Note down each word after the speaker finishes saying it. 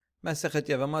Masechet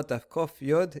Yevamot Daf Kof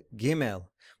Yod Gimel.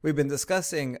 We've been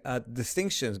discussing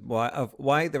distinctions of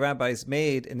why the rabbis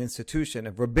made an institution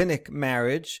of rabbinic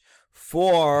marriage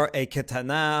for a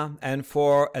ketana and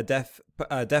for a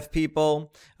deaf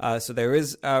people. So there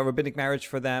is rabbinic marriage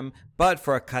for them, but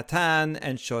for a katan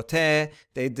and shoteh,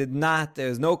 they did not.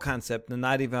 There's no concept,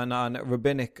 not even on a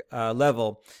rabbinic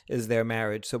level, is their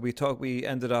marriage. So we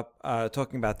ended up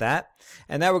talking about that,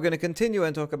 and now we're going to continue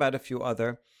and talk about a few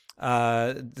other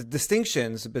the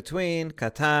distinctions between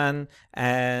katan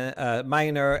and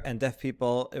minor and deaf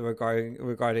people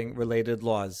regarding related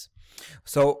laws.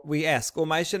 So we ask,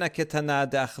 Umayshana ketana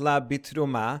de achla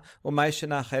bitruma,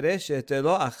 Umayshana chereshet de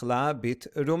lo achla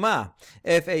bitruma.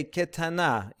 If a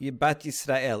ketana, bat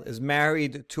Yisrael, is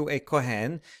married to a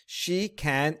kohen, she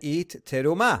can eat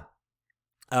teruma.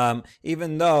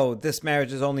 Even though this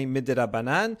marriage is only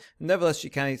midrabanan, nevertheless she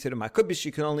can't eat teruma. Could be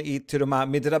she can only eat teruma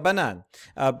midrabanan.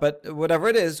 But whatever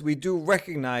it is, we do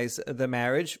recognize the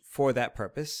marriage for that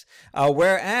purpose.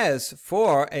 Whereas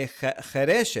for a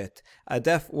chereshet, a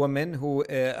deaf woman who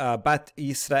bat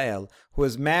Yisrael, who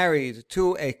is married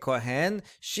to a kohen,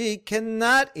 she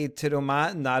cannot eat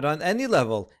teruma, not on any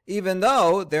level, even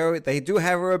though they do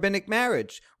have a rabbinic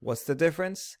marriage. What's the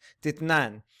difference?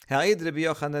 Titnan. העיד רבי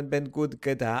יוחנן בן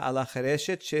גודגדה על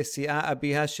החרשת שסייעה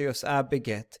אביה שיוסעה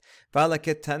בגט, ועל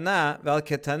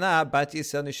הקטנה בת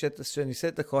ישראל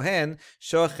שנישאת לכהן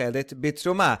שאוכלת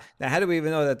בתרומה. Now, how do we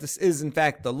even know that this is in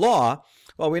fact the law?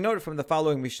 Well, we know it from the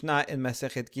following Mishnah in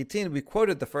Masechet Gitin. We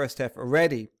quoted the first half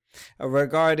already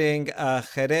regarding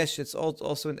cheresh. It's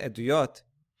also in Eduyot.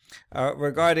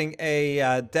 Regarding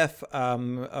a deaf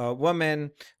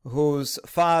woman whose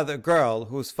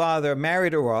father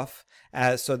married her off.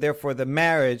 So therefore the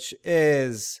marriage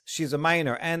she's a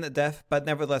minor and deaf, but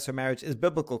nevertheless her marriage is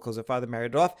biblical because her father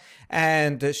married her off,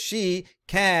 and she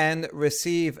can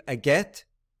receive a get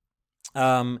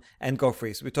and go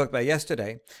free. So we talked about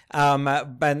yesterday. And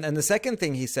the second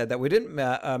thing he said that we didn't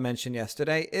mention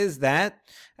yesterday is that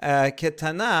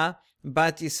ketana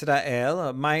bat Yisrael,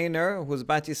 a minor who's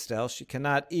bat Yisrael, she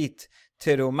cannot eat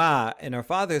teruma in her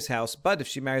father's house, but if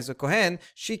she marries a kohen,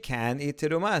 she can eat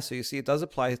teruma. So you see, it does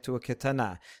apply to a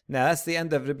ketana. Now that's the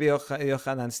end of Rabbi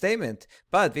Yochanan's statement.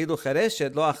 But vilu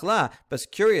chereshet lo achla. But it's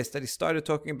curious that he started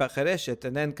talking about chereshet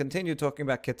and then continued talking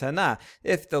about ketana.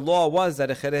 If the law was that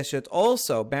a chereshet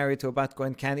also married to a bat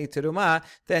kohen can eat teruma,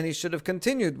 then he should have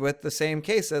continued with the same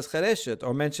case as chereshet,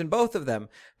 or mentioned both of them.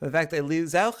 But the fact that he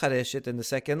leaves out chereshet in the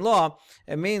second law,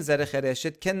 it means that a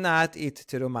chereshet cannot eat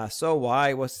teruma. So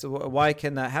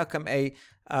how come a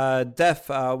deaf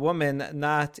woman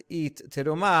not eat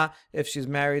teruma if she's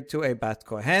married to a bat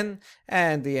kohen?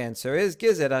 And the answer is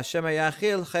Gizera Shema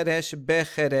Yachil Cheresh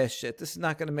Bechereshet. This is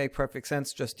not going to make perfect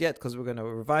sense just yet because we're going to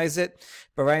revise it.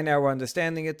 But right now we're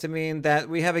understanding it to mean that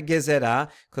we have a Gizera,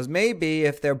 because maybe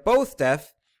if they're both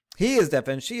deaf, he is deaf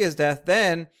and she is deaf,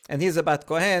 and he's a bat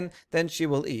kohen, then she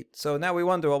will eat. So now we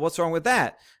wonder, well, what's wrong with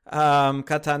that?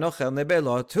 Katan ochel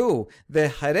nebelo too. The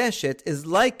hareshet is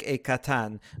like a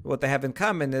katan. What they have in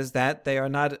common is that they are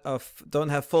don't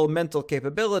have full mental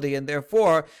capability, and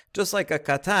therefore, just like a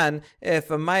katan,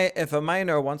 if a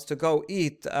minor wants to go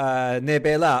eat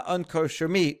nebela, unkosher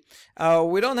meat,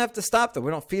 we don't have to stop them.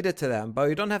 We don't feed it to them, but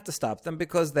we don't have to stop them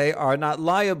because they are not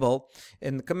liable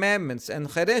in the commandments. And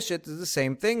chereshet is the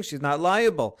same thing. She's not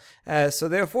liable. So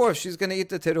therefore, if she's going to eat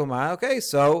the teruma, okay,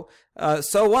 so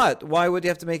what? Why would you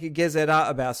have to make a gezerah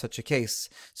about such a case?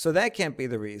 So that can't be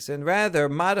the reason. Rather,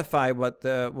 modify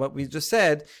what we just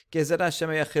said. Gezerah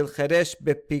shema yachil cheresh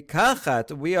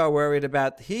bepikachat. We are worried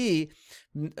about he.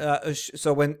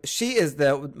 So when she is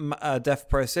the deaf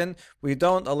person, we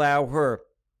don't allow her.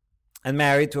 And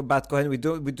married to a bat kohen, we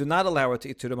do not allow her to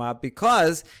eat teruma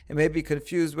because it may be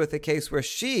confused with a case where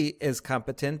she is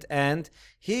competent and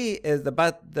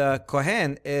the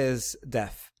kohen is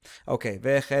deaf. Okay,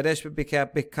 wait a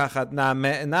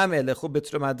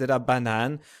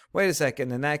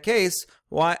second. In that case,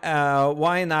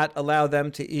 why not allow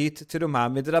them to eat teruma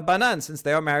midrabanan since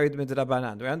they are married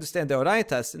midrabanan? We understand the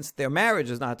oraita since their marriage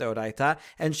is not the oraita,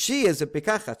 and she is a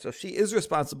pikachat, so she is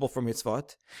responsible for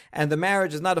mitzvot, and the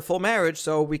marriage is not a full marriage,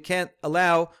 so we can't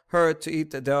allow her to eat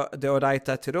the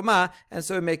oraita teruma, and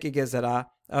so we make a gezerah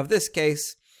of this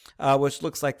case. Which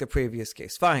looks like the previous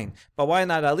case. Fine. But why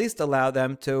not at least allow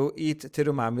them to eat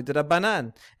teruma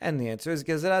midrabanan? And the answer is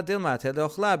gezerah dilma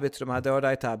te'leochla b'teruma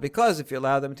deoraita. Because if you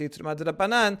allow them to eat teruma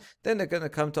midrabanan, then they're going to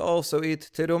come to also eat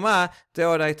teruma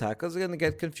deoraita, because they're going to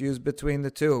get confused between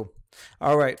the two.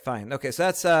 All right, fine. Okay, so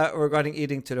that's regarding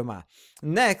eating teruma.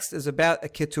 Next is about a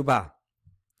ketubah.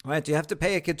 Right, you have to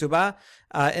pay a ketubah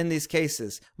in these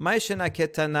cases. Ma'ishena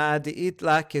ketana di'it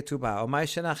la ketubah, or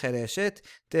ma'ishena chereshet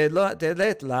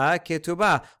delet la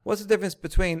ketubah. What's the difference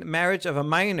between marriage of a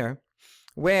minor,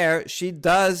 where she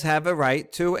does have a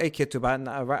right to a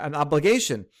ketubah, an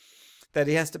obligation that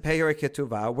he has to pay her a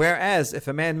ketubah, whereas if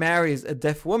a man marries a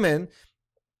deaf woman,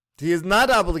 he is not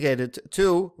obligated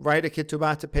to write a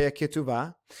ketubah, to pay a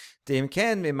ketubah. The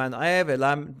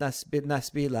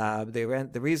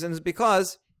reason is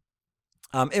because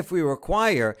if we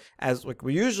require, as like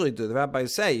we usually do, the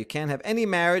rabbis say, you can't have any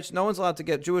marriage, no one's allowed to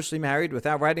get Jewishly married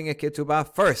without writing a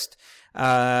ketubah first.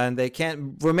 And they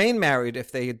can't remain married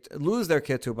if they lose their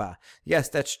ketubah. Yes,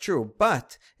 that's true.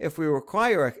 But if we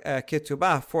require a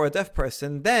ketubah for a deaf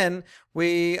person, then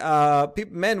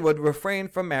men would refrain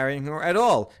from marrying her at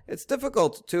all. It's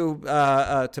difficult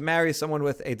to marry someone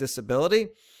with a disability,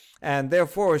 and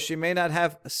therefore she may not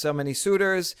have so many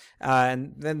suitors,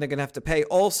 and then they're going to have to pay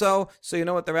also. So you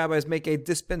know what, the rabbis make a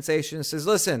dispensation and says,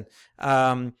 listen,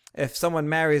 if someone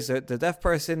marries the deaf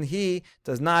person, he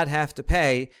does not have to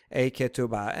pay a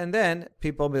ketubah, and then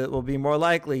people will be more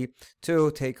likely to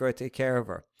take care of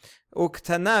her.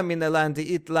 Uktana minalan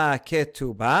di'itla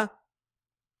ketubah.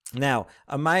 Now,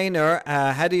 a minor,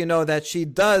 how do you know that she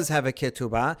does have a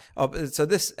ketubah? So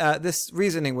this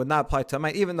reasoning would not apply to a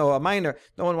minor, even though a minor,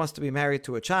 no one wants to be married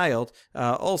to a child,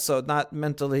 also not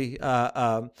mentally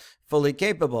fully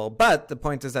capable. But the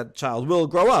point is that the child will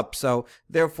grow up, so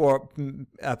therefore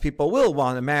people will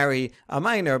want to marry a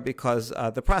minor because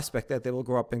the prospect that they will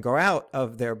grow up and grow out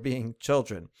of their being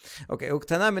children. Okay,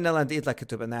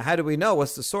 now how do we know?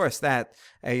 What's the source that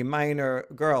a minor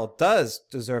girl does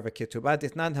deserve a ketubah?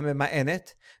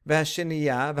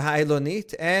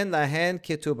 And lahen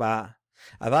ketubah.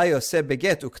 The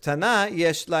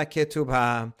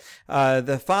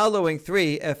following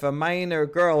three, if a minor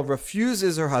girl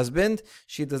refuses her husband,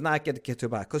 she does not get a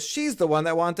ketubah, because she's the one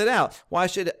that wanted out.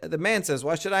 The man says,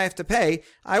 why should I have to pay?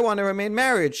 I want to remain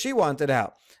married. She wanted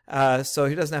out. So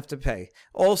he doesn't have to pay.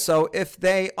 Also, if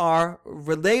they are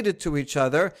related to each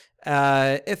other,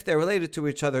 if they're related to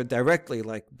each other directly,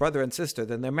 like brother and sister,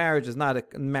 then their marriage is not a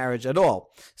marriage at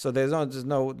all. So there's no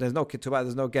ketubah,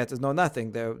 there's no get, there's no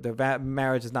nothing. Their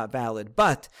marriage is not valid.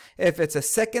 But if it's a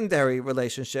secondary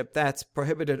relationship that's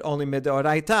prohibited only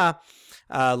midoraita,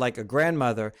 like a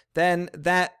grandmother, then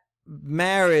that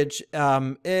marriage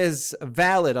is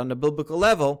valid on the biblical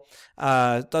level,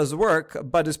 does work,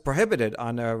 but is prohibited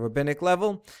on a rabbinic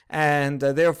level, and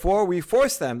therefore we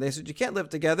force them. They said you can't live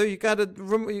together. You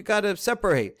gotta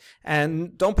separate,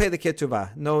 and don't pay the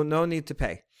ketubah. No need to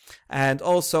pay. And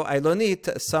also ailonit,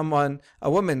 a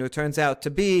woman who turns out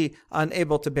to be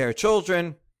unable to bear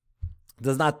children,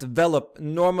 does not develop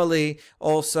normally.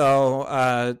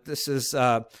 Also, this is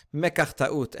mekach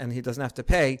ta'ut, and he doesn't have to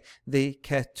pay the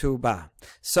ketubah.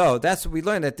 So that's what we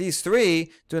learned, that these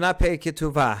three do not pay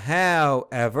ketubah.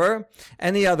 However,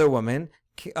 any other woman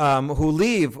who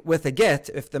leave with a get,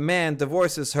 if the man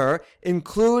divorces her,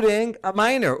 including a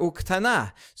minor,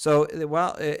 uktana. So,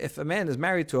 if a man is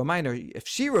married to a minor, if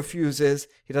she refuses,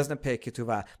 he doesn't pay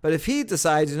ketubah. But if he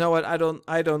decides, you know what, I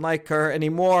don't like her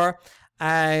anymore,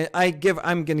 I'm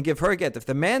going to give her a get. If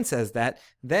the man says that,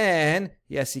 then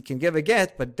yes, he can give a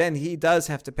get, but then he does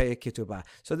have to pay a ketubah.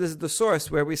 So this is the source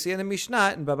where we see in the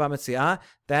Mishnah in Baba Metzia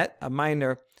that a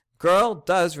minor girl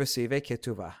does receive a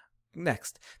ketubah.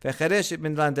 Next, and where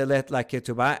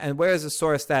is the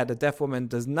source that a deaf woman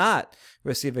does not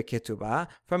receive a ketubah?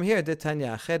 From here,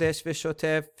 Tanya, cheresh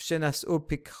v'shotev shenas'u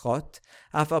pikchot,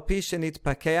 afal pi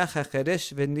shenitpakeach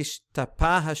hacheresh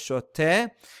v'nishtapa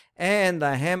hashoteh, and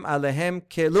lahem alehem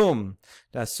kelum.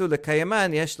 The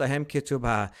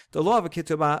law of a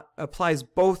ketubah applies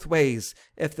both ways.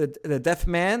 If the deaf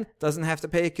man doesn't have to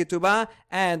pay a ketubah,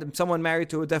 and someone married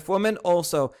to a deaf woman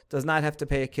also does not have to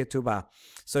pay a ketubah.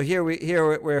 So here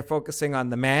we're focusing on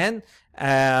the man,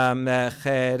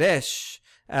 cheresh,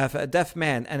 a deaf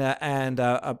man and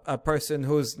a person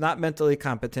who's not mentally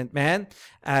competent man,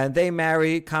 and they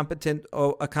marry a competent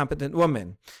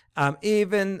woman.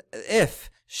 Even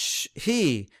if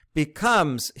he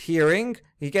becomes hearing,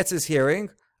 he gets his hearing,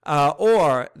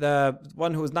 or the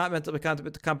one who is not mentally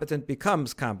competent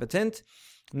becomes competent,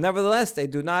 nevertheless, they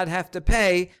do not have to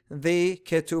pay the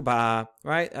ketubah.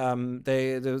 right? Even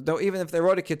if they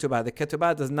wrote a ketubah, the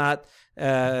ketubah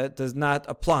does not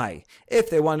apply. If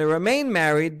they want to remain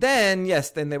married, then yes,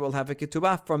 then they will have a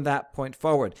ketubah from that point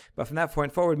forward. But from that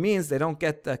point forward means they don't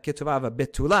get the ketubah of a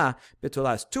bitula.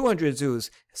 Bitula is 200 zuz.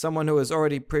 Someone who is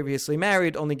already previously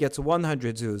married only gets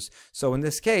 100 zuz. So in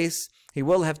this case, he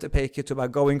will have to pay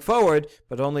ketubah going forward,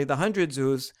 but only the 100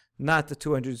 zuz, not the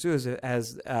 200 zuz,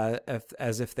 as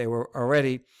if they were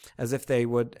already, as if they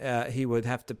would he would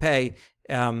have to pay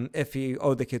if he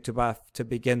owed the ketubah to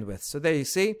begin with. So there you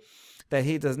see that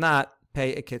he does not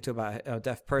pay a ketubah, a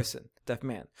deaf person, deaf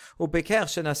man. And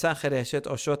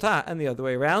the other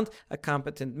way around, a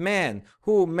competent man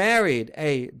who married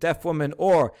a deaf woman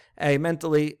or a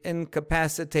mentally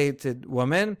incapacitated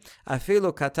woman,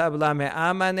 afilu katab la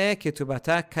me'amane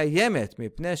ketubata kayemet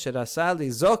mipnei sherasa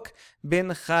lizok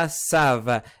bin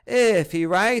chasav.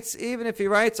 Even if he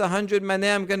writes 100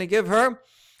 maneh, I'm going to give her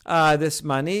this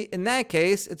money, in that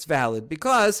case, it's valid.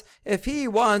 Because if he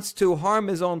wants to harm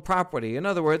his own property, in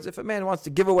other words, if a man wants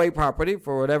to give away property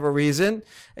for whatever reason,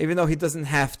 even though he doesn't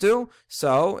have to,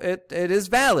 so it is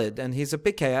valid. And he's a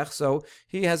pikeach, so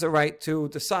he has a right to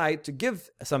decide to give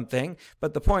something.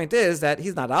 But the point is that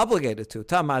he's not obligated to.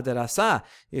 Tamad derasa.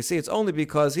 You see, it's only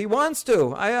because he wants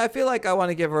to. I feel like I want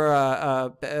to give her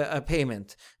a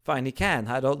payment. Fine, he can.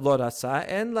 But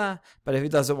if he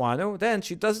doesn't want to, then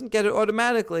she doesn't get it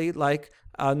automatically like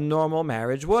a normal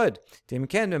marriage would. And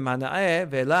the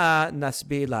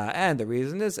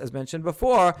reason is, as mentioned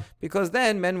before, because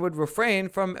then men would refrain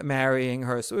from marrying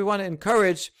her. So we want to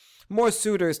encourage more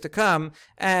suitors to come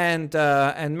and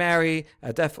marry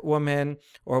a deaf woman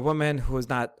or a woman who is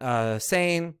not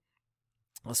sane,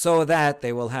 so that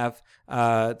they will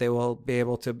be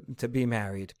able to be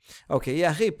married. Okay,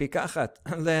 yachi pikachat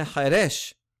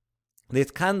lecharesh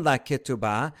litkan la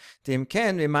ketubah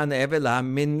timken miman evela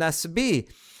min nasbi.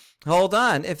 Hold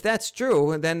on. If that's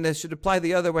true, then this should apply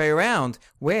the other way around,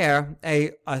 where a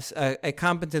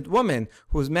competent woman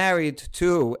who's married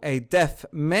to a deaf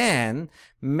man,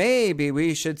 maybe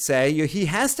we should say he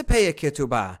has to pay a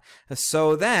ketubah,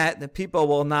 so that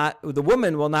the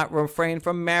woman will not refrain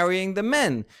from marrying the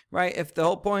men, right? If the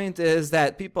whole point is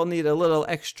that people need a little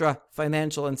extra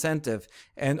financial incentive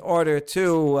in order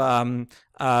to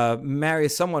marry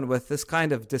someone with this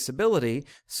kind of disability,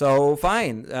 so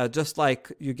fine. Just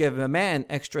like you give a man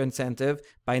extra incentive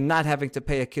by not having to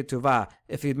pay a ketubah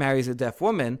if he marries a deaf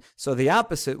woman, so the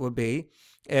opposite would be,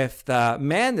 if the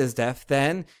man is deaf,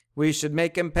 then we should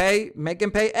make him pay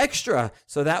extra,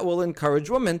 so that will encourage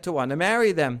women to want to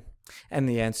marry them. And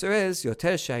the answer is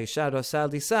yoter she'isha rosa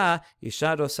lisa,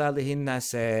 isha rosa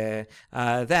lihinnaseh.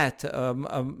 That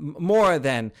more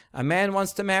than a man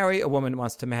wants to marry, a woman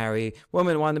wants to marry.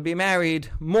 Women want to be married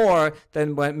more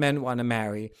than when men want to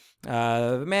marry.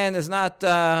 Man is not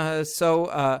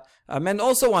men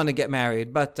also want to get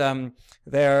married, but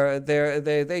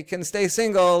they can stay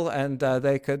single, and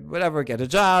they could get a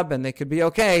job, and they could be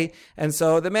okay, and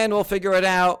so the man will figure it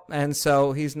out, and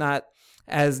so he's not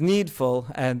as needful,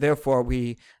 and therefore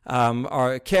we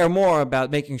care more about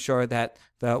making sure that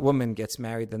the woman gets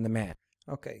married than the man.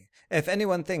 Okay. If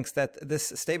anyone thinks that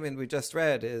this statement we just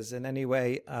read is in any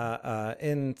way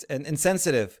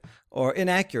insensitive or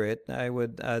inaccurate, I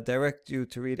would direct you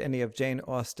to read any of Jane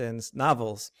Austen's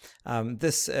novels.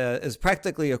 This is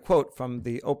practically a quote from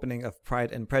the opening of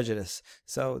Pride and Prejudice.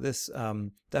 So this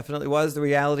definitely was the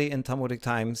reality in Talmudic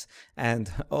times, and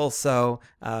also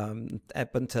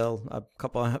up until a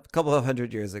couple of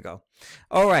hundred years ago.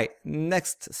 All right,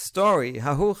 next story.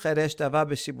 Hahu cheresh dava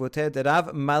b'shibutei de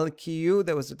Rav Malkiyu.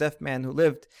 There was a deaf man who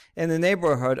lived in the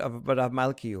neighborhood of Rav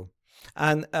Malkiyu.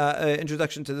 And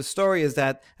introduction to the story is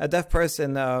that a deaf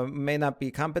person may not be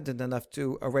competent enough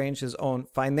to arrange his own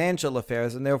financial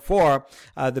affairs, and therefore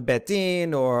the bet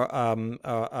din or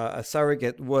a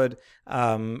surrogate would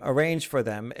arrange for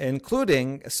them,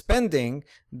 including spending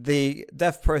the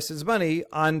deaf person's money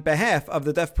on behalf of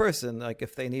the deaf person, like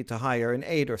if they need to hire an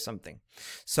aide or something.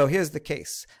 So here's the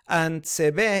case. And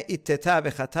Sebe iteta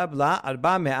v'chatab la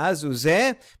arba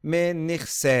me'azuze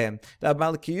menichse. Rav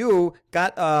Malkiyu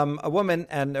got a woman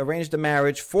and arranged a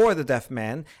marriage for the deaf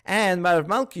man, and Rav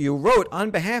Malkiyu wrote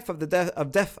on behalf of the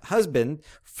deaf husband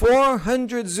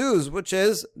 400 zuz, which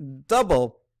is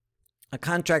double a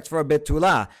contract for a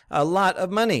betula, a lot of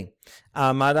money.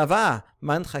 Rava,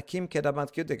 man chakim ke Rab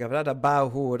Malkiu de Gavra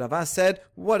Rabbahu. Rava said,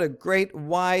 what a great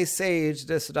wise sage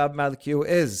this Rab Malkiu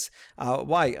is.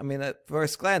 Why? I mean, at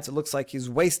first glance, it looks like he's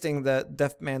wasting the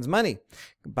deaf man's money.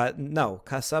 But no.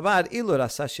 Kasabar ilu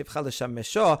rasa shivcha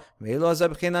l'shamesho meilo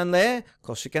zabchinan le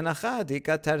kol sheken achad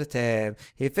ikatartev.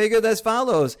 He figured as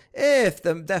follows: if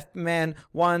the deaf man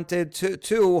wanted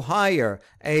to hire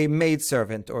a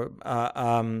maidservant or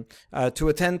to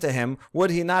attend to him,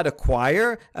 would he not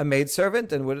acquire a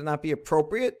maidservant, and would it not be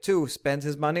appropriate to spend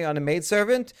his money on a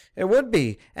maidservant? It would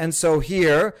be. And so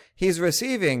here he's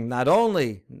receiving not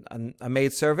only a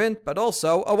maidservant but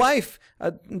also a wife,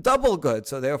 a double good.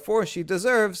 So therefore she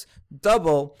deserves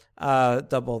double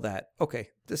that. Okay,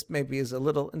 this maybe is a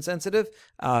little insensitive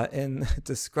in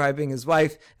describing his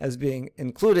wife as being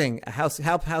including a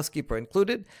housekeeper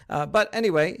included. But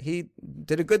anyway, he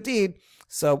did a good deed,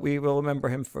 so we will remember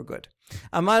him for good.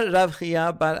 Amar Rav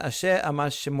Chiya bar Asher Amar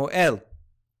Shemuel.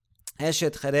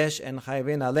 Eshet Cheresh and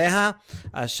Chayvin Aleha,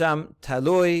 Asham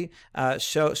Talui.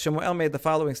 Shemuel made the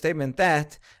following statement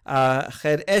that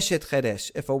Eshet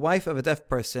Cheresh, if a wife of a deaf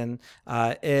person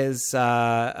is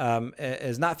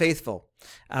not faithful,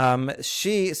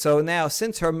 so now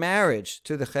since her marriage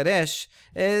to the Cheresh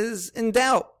is in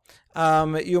doubt,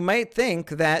 you might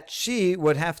think that she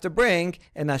would have to bring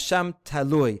an Asham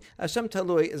Talui. Asham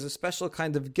Talui is a special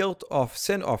kind of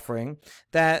sin offering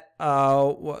that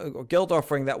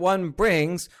one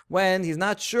brings when he's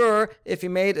not sure if he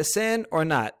made a sin or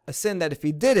not. A sin that if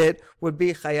he did it would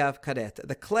be Chayav Karet.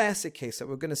 The classic case that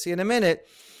we're going to see in a minute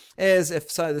is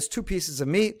if there's two pieces of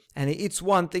meat and he eats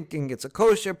one thinking it's a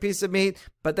kosher piece of meat,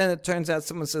 but then it turns out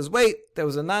someone says, wait, there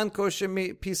was a non-kosher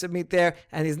piece of meat there,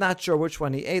 and he's not sure which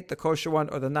one he ate, the kosher one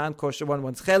or the non-kosher one.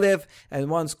 One's chelev and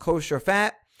one's kosher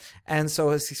fat. And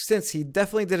so since he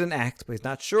definitely did an act, but he's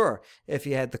not sure if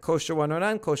he had the kosher one or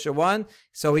non-kosher one,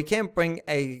 so he can't bring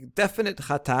a definite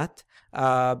chatat,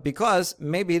 because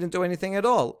maybe he didn't do anything at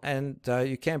all. And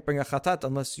you can't bring a chatat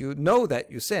unless you know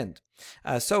that you sinned.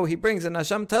 So he brings an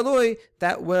Asham Talui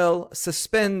that will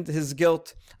suspend his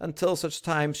guilt until such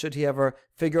time should he ever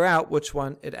figure out which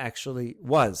one it actually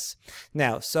was.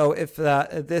 Now, so if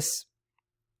this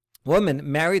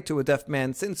woman married to a deaf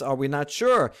man, since are we not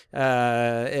sure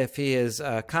if he is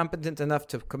competent enough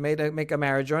to make a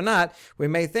marriage or not, we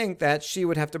may think that she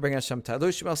would have to bring Asham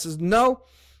Talui. Shemuel says, no,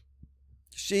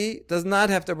 she does not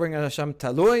have to bring an Asham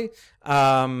Talui,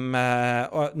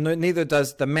 neither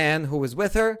does the man who is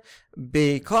with her,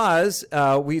 because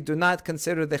we do not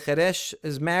consider the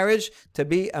Cheresh's marriage to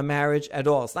be a marriage at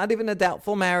all. It's not even a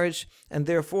doubtful marriage, and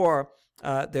therefore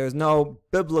there's no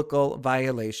biblical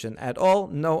violation at all,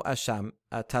 no Asham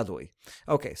Talui.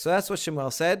 Okay, so that's what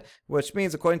Shemuel said, which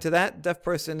means according to that, deaf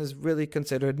person is really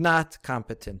considered not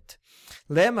competent.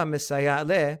 Lema Misaya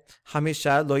le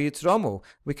Hamisha lo yitromu.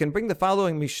 We can bring the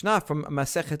following Mishnah from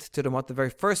Masechet Terumot, the very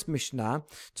first Mishnah,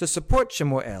 to support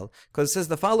Shemuel, because it says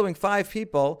the following 5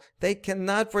 people, they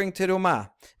cannot bring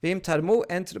Terumah. V'im tarmu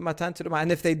and Terumatan Terumah.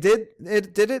 And if they did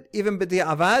it, even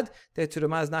b'di'avad, their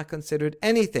Terumah is not considered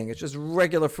anything. It's just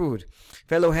regular food.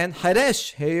 Velohen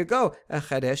Haresh. Here you go, a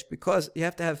Haresh, because you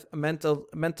have to have a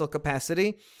mental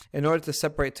capacity in order to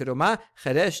separate Terumah.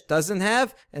 Haresh doesn't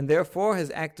have, and therefore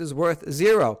his act is worth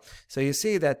 0. So you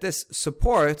see that this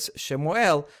supports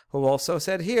Shemuel, who also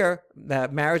said here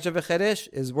that marriage of a Cheresh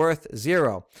is worth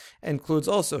 0. Includes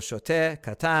also Shoteh,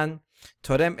 Katan,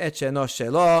 Torem et sheno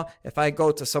shelo. If I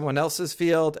go to someone else's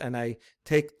field and I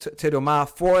take terumah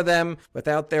for them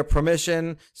without their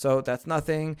permission, so that's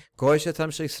nothing. Goy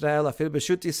shetam Israel, afil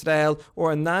b'shut Israel,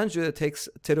 or a non-Jew that takes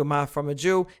terumah from a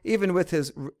Jew, even with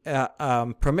his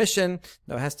permission.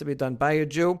 No, it has to be done by a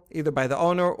Jew, either by the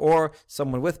owner or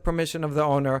someone with permission of the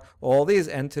owner. All these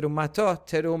and terumato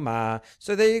terumah.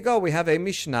 So there you go. We have a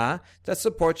Mishnah that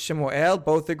supports Shemuel,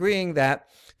 both agreeing that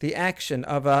the action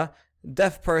of a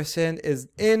deaf person is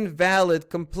invalid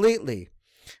completely.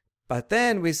 But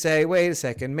then we say, wait a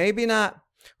second, maybe not.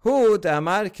 Hu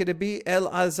damar kirabi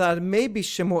Elazar, maybe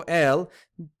Shemuel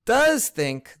does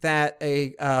think that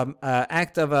a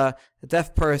act of a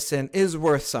deaf person is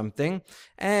worth something,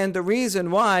 and the reason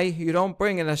why you don't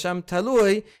bring an Asham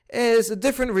Talui is a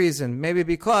different reason. Maybe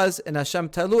because an Asham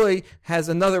Talui has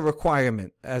another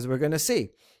requirement, as we're going to see.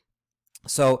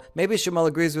 So maybe Shemuel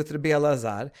agrees with Rabbi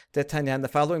Elazar, the Tanya in the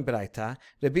following Braita,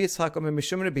 Rabbi Yitzchak Omer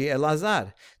Mishum Rabbi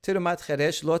Elazar, Terumat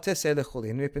Cheresh lo teseh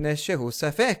lechulin mipnei shehu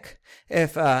safek.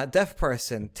 If a deaf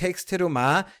person takes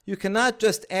terumah, you cannot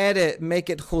just add it, make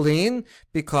it chulin,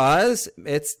 because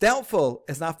it's doubtful.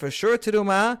 It's not for sure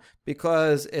teruma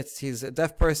because he's a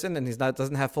deaf person and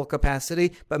doesn't have full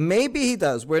capacity, but maybe he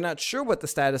does. We're not sure what the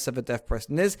status of a deaf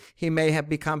person is. He may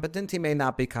be competent, he may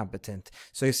not be competent.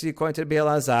 So you see, according to Rabbi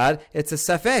Elazar, it's a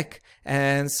safek.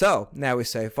 And so now we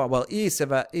say, well,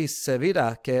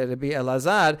 sevira ke Rabbi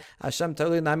Elazar, Hashem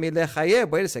talui nami lechayev.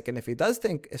 Wait a second, if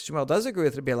Shmuel does agree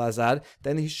with Rabbi Elazar,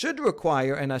 then he should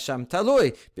require an Hashem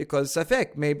talui, because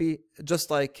safek, maybe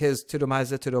just like his teruma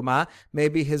is a teruma,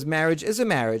 maybe his marriage is a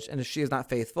marriage, and if she is not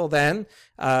faithful, then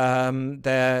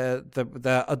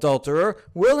the adulterer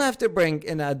will have to bring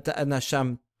in an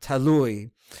Hashem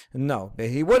talui. No, but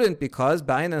he wouldn't, because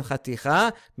ba'in and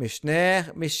chaticha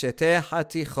mishneh mishete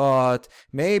chatichot.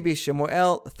 Maybe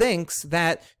Shemuel thinks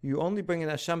that you only bring an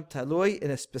Hashem talui in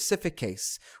a specific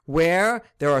case where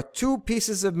there are two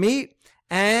pieces of meat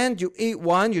and you eat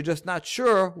one, you're just not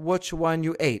sure which one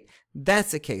you ate.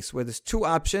 That's a case where there's two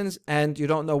options and you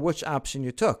don't know which option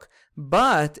you took.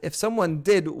 But if someone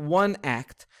did one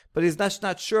act, but he's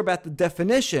not sure about the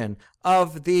definition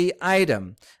of the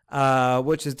item,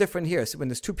 which is different here. So when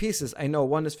there's two pieces, I know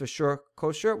one is for sure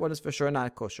kosher, one is for sure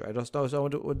not kosher. I just know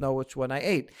someone would know which one I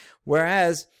ate.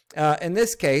 Whereas in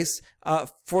this case,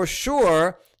 for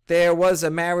sure, there was a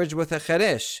marriage with a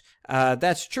cheresh.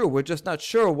 That's true. We're just not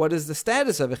sure what is the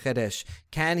status of a cheresh.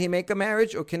 Can he make a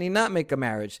marriage or can he not make a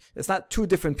marriage? It's not two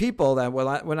different people that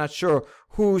we're not sure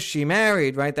who she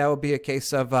married, right? That would be a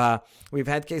case of, we've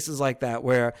had cases like that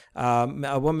where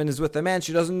a woman is with a man,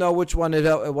 she doesn't know which man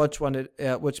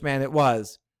it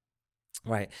was.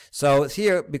 Right. So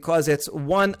here, because it's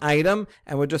one item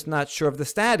and we're just not sure of the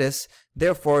status,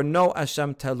 therefore no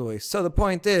Hashem talui. So the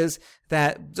point is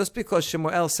that just because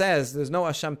Shemuel says there's no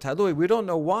Hashem talui, we don't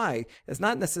know why. It's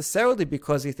not necessarily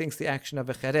because he thinks the action of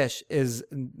a cheresh is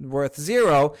worth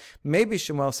zero. Maybe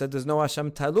Shemuel said there's no Hashem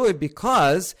talui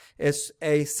because it's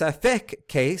a safek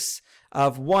case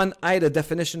of one item,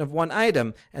 definition of one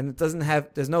item, and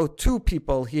there's no two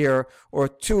people here or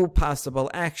two possible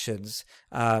actions.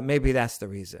 Maybe that's the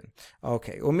reason.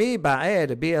 Okay. Hold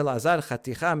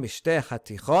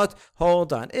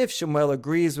on. If Shemuel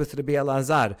agrees with Rabbi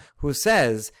Elazar, who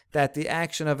says that the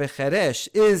action of a cheresh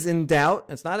is in doubt,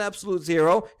 it's not absolute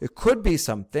zero, it could be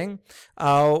something.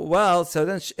 So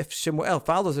then if Shemuel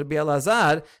follows Rabbi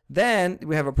Elazar, then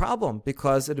we have a problem,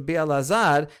 because Rabbi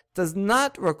Elazar does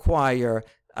not require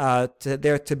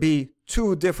there to be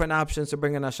two different options to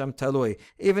bring an Hashem talui.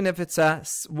 Even if it's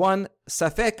one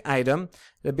safek item,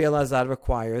 Rabbi Elazar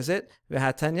requires it.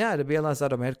 V'hatanya, Rabbi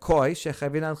Elazar omer, koi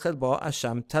shechavin al chelbo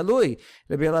Hashem talui.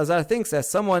 Rabbi Elazar thinks that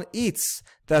someone eats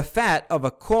the fat of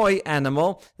a koi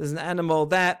animal. There's an animal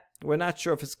that we're not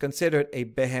sure if it's considered a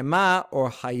behema or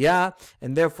haya,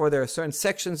 and therefore there are certain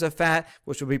sections of fat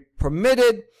which would be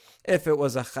permitted if it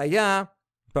was a chaya,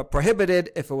 but prohibited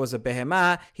if it was a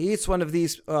behemah. He eats one of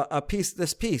these,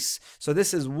 this piece. So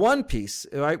this is one piece,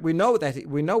 right? We know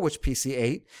which piece he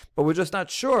ate, but we're just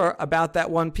not sure about that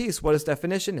one piece, what his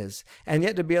definition is. And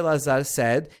yet Rabbi Elazar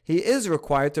said he is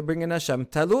required to bring in Hashem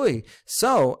talui.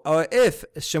 So if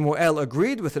Shemuel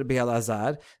agreed with Rabbi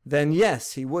Elazar, then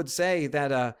yes, he would say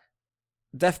that a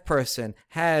deaf person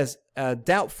has a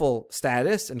doubtful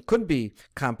status and could be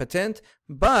competent,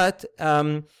 but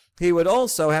he would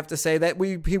also have to say that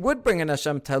he would bring in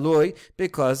Hashem talui,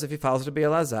 because if he follows Rabbi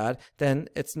Elazar, then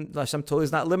Hashem talui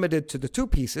is not limited to the two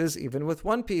pieces. Even with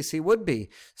one piece, he would be.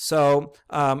 So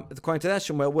according to that,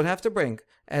 Shemuel would have to bring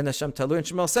and Hashem talui. And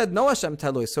Shemuel said no Hashem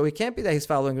talui, so it can't be that he's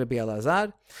following Rabbi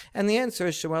Elazar. And the answer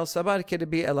is Shemuel sabar ke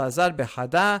Rabbi Elazar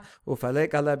behada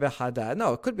ufalek ala behada.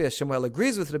 No, it could be that Shemuel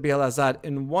agrees with Rabbi Elazar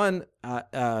in one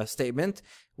statement,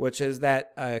 which is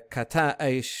that a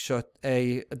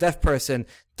deaf person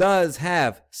does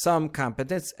have some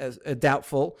competence,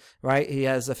 doubtful, right? He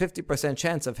has a 50%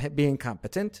 chance of being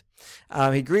competent.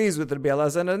 He agrees with Rabbi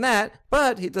Elazar on that,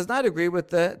 but he does not agree with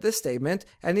this statement,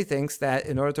 and he thinks that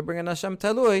in order to bring an Hashem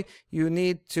talui, you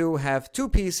need to have two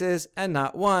pieces and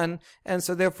not one, and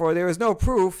so therefore there is no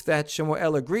proof that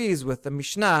Shemuel agrees with the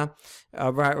Mishnah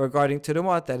regarding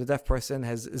Terumot, that a deaf person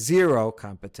has zero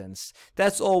competence.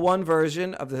 That's all one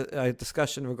version of the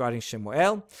discussion regarding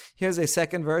Shemuel. Here's a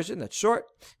second version that's short.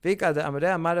 This is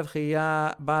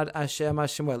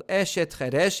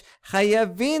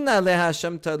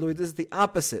the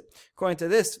opposite. According to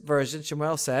this version,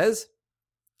 Shemuel says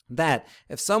that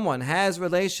if someone has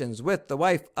relations with the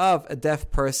wife of a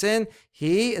deaf person,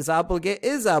 he is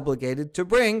obligated to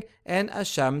bring an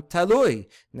asham talui.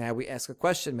 Now we ask a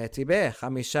question, Metibeh,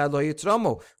 Chamisha lo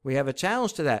yitromu. We have a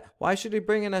challenge to that. Why should he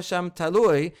bring an asham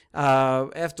talui?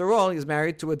 After all, he's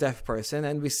married to a deaf person,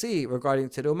 and we see regarding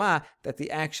teruma that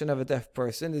the action of a deaf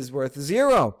person is worth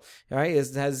zero. Right?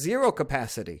 It has zero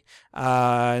capacity.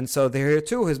 And so there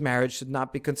too, his marriage should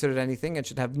not be considered anything and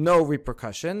should have no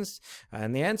repercussions.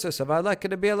 And the answer, Savalak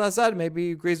Rabbi Elazar, maybe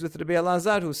he agrees with Rabbi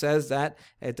Elazar, who says that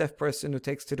a deaf person who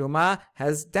takes teruma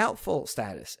has doubtful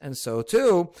status. And so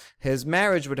too, his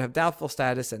marriage would have doubtful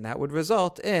status, and that would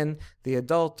result in the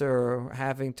adulterer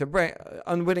having to bring,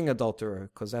 unwitting adulterer,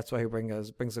 because that's why he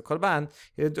brings a korban,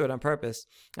 he didn't do it on purpose,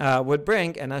 would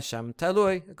bring an asham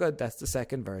talui. Good, that's the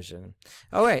second version.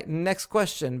 All right, next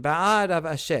question. Ba'ad Rav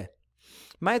Asher.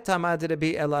 My tamad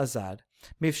Rabbi Elazar.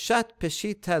 מפשט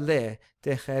פשיטה לה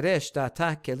תחרש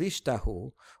דעתה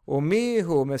כלישתהו,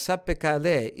 ומיהו מספק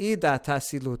לה אי דעתה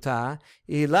סילותה,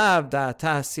 אי לאו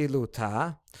דעתה סילותה,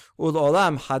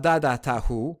 ולעולם חדה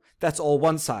דעתהו. That's all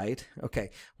one side. Okay.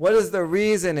 What is the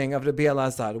reasoning of Rabbi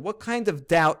Elazar? What kind of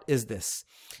doubt is this?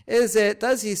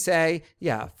 Does he say,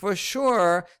 yeah, for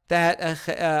sure that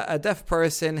a deaf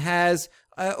person has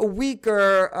a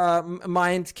weaker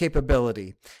mind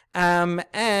capability,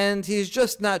 and he's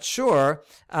just not sure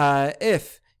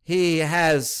if he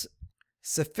has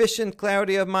sufficient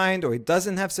clarity of mind or he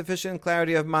doesn't have sufficient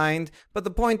clarity of mind, but the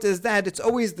point is that it's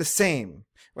always the same.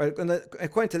 Right?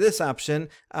 According to this option,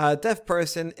 a deaf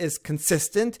person is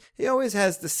consistent. He always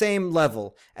has the same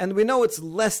level. And we know it's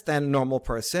less than a normal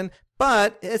person,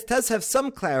 but it does have some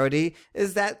clarity.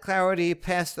 Is that clarity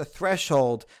past the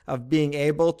threshold of being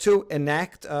able to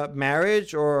enact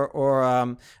marriage or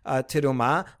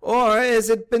teruma, or is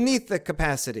it beneath the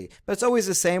capacity? But it's always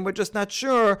the same. We're just not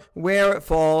sure where it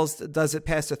falls. Does it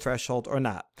pass the threshold or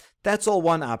not? That's all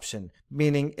one option,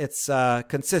 meaning it's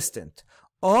consistent.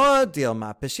 Or maybe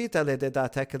Rabbi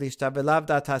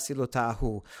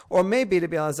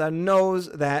Elazar knows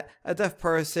that a deaf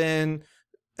person,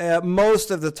 most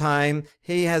of the time,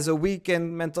 he has a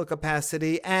weakened mental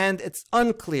capacity, and it's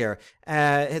unclear.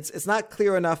 It's not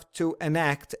clear enough to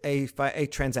enact a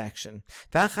transaction.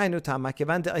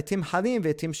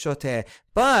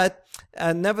 But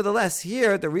nevertheless,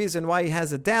 here, the reason why he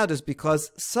has a doubt is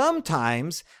because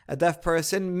sometimes a deaf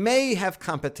person may have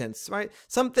competence, right?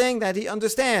 Something that he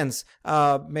understands,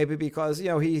 maybe because,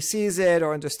 he sees it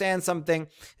or understands something.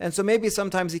 And so maybe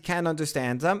sometimes he can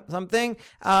understand something,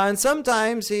 and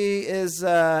sometimes he is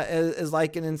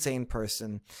like an insane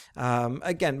person.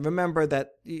 Again, remember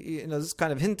that, this is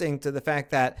kind of hinting to the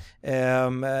fact that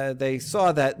they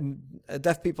saw that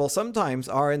deaf people sometimes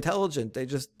are intelligent. They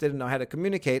just didn't know how to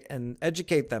communicate and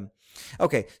educate them.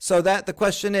 Okay, so that the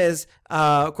question is,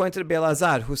 according to Rabbi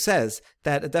Elazar, who says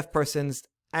that a deaf person's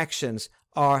actions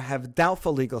have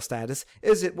doubtful legal status.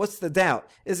 What's the doubt?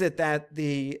 Is it that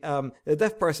the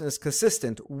deaf person is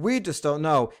consistent? We just don't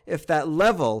know if that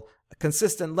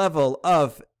consistent level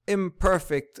of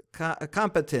imperfect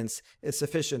competence is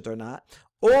sufficient or not.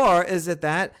 Or is it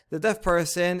that the deaf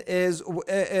person is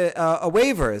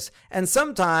wavers, and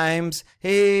sometimes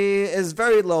he is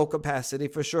very low capacity,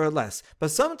 for sure less, but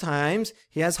sometimes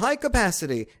he has high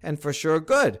capacity and for sure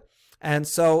good. And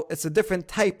so it's a different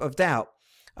type of doubt.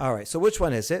 All right, so which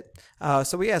one is it?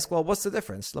 So we ask, well, what's the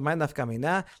difference? The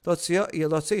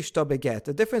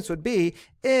difference would be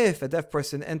if a deaf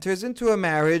person enters into a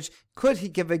marriage, could he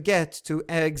give a get to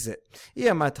exit? If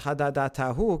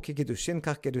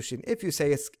you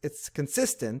say it's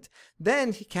consistent,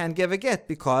 then he can give a get,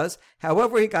 because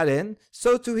however he got in,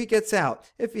 so too he gets out.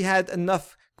 If he had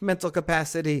enough mental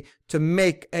capacity to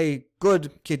make a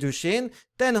good kiddushin,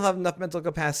 then he'll have enough mental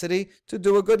capacity to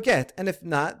do a good get. And if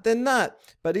not, then not.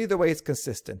 But either way, it's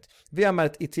consistent.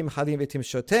 But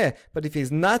if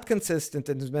he's not consistent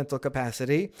in his mental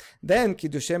capacity, then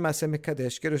kiddushin maseh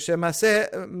mekadesh, kiddushin maseh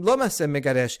lo maseh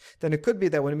megaresh. Then it could be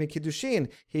that when he made kiddushin,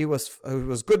 he was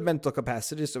good mental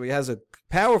capacity, so he has a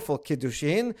powerful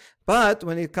kiddushin. But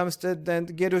when it comes to then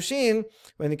gerushin,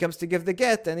 when he comes to give the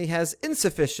get, then he has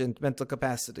insufficient mental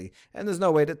capacity, and there's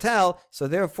no way to tell. So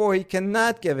therefore, he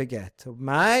cannot give a get.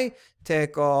 My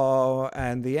teko,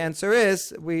 and the answer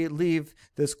is we leave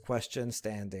this question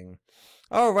standing.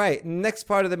 All right, next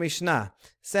part of the Mishnah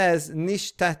says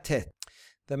nishtatet.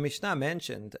 the Mishnah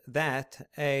mentioned that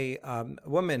a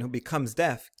woman who becomes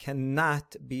deaf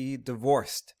cannot be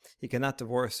divorced. He cannot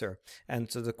divorce her. And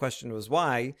so the question was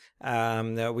why.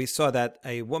 We saw that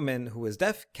a woman who is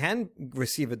deaf can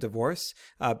receive a divorce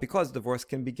because divorce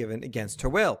can be given against her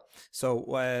will.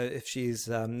 So if she's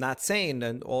not sane,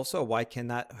 and also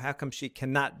how come she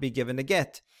cannot be given a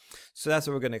get? So that's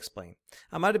what we're going to explain.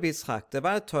 Amar Rabbi Yitzchak,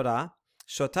 Devar Torah,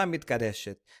 Shota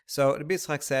mitkareshet. So Rabbi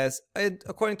Yitzchak says,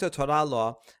 according to Torah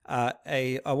law,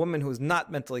 a woman who's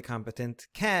not mentally competent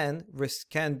can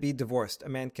be divorced. A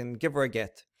man can give her a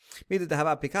get. It's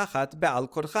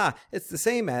the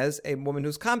same as a woman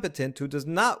who's competent who does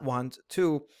not want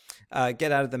to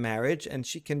get out of the marriage, and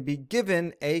she can be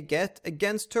given a get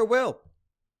against her will.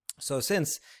 So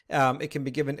since it can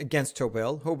be given against her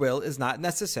will is not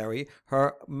necessary,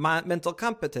 her mental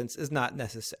competence is not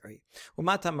necessary. So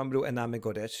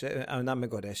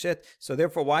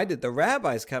therefore, why did the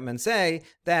rabbis come and say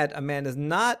that a man is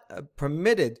not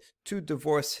permitted to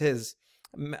divorce his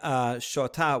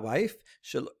shota wife,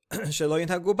 so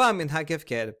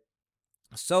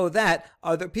that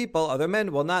other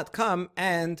men will not come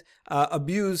and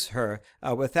abuse her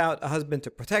without a husband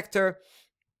to protect her?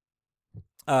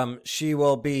 She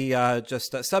will be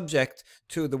just subject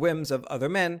to the whims of other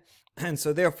men, and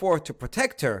so therefore, to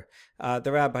protect her,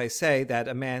 the rabbis say that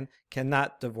a man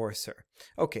cannot divorce her.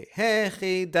 Okay,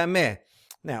 hechi dameh.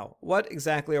 Now, what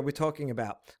exactly are we talking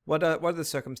about? What are the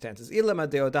circumstances? If you're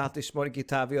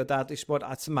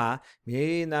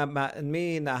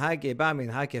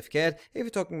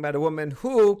talking about a woman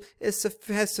who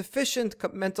has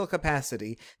sufficient mental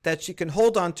capacity that she can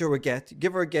hold on to her get,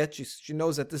 give her a get, she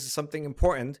knows that this is something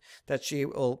important that she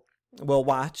will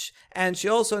watch, and she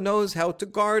also knows how to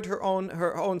guard her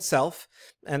own self.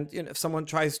 And if someone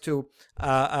tries to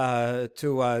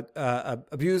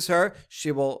abuse her,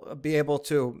 she will be able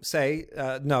to say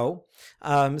no.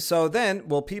 So then,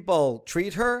 will people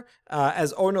treat her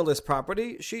as ownerless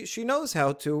property? She knows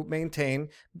how to maintain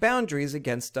boundaries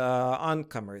against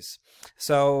oncomers.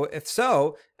 So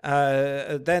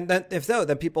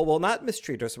then people will not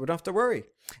mistreat her, so we don't have to worry.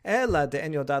 Rather,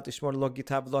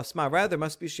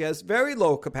 must be she has very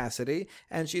low capacity,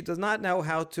 and she does not know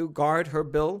how to guard her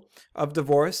bill of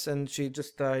divorce, and she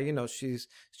just,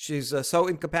 she's so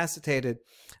incapacitated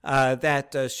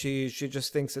that she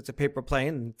just thinks it's a paper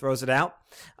plane and throws it out.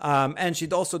 And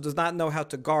she also does not know how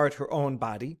to guard her own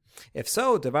body. If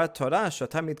so, Devar Torah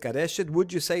Shota mitkareshet,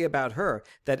 would you say about her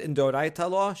that in Doraita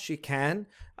law she can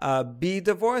be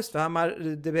divorced? V'amar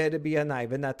Rabbi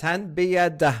v'natan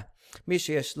biyada. מי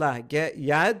שיש לה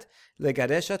יד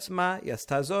לגרש עצמה,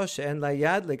 יעשתה זו שאין לה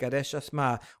יד לגרש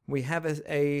עצמה. We have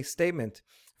a statement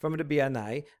from Rabbi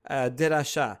Yanai,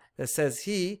 Dirasha, that says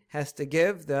he has to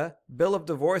give the bill of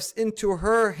divorce into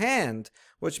her hand,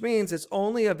 which means it's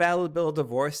only a valid bill of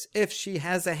divorce if she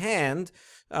has a hand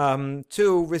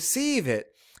to receive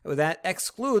it. That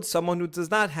excludes someone who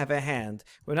does not have a hand.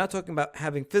 We're not talking about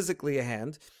having physically a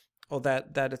hand, or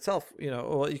that itself,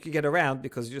 or you could get around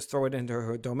because you just throw it into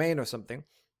her domain or something.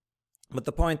 But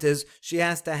the point is, she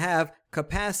has to have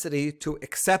capacity to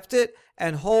accept it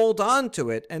and hold on to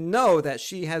it and know that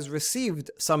she has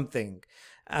received something,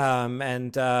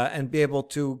 and be able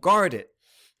to guard it.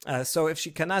 So if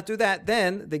she cannot do that,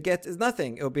 then the get is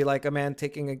nothing. It will be like a man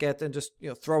taking a get and just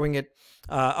throwing it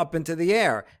up into the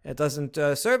air. It doesn't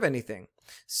serve anything.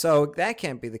 So that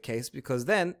can't be the case, because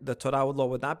then the Torah law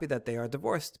would not be that they are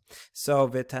divorced. So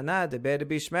v'tana deber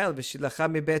Rabbi Ishmael v'shilacha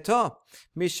mibeto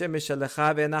mishe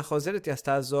mishalecha ve'ena chozeret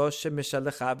yasta zo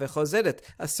shemishalecha ve'chozeret.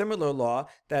 A similar law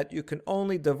that you can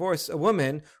only divorce a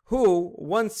woman who,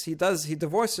 once he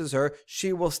divorces her,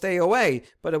 she will stay away.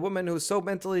 But a woman who's so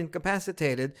mentally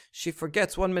incapacitated, she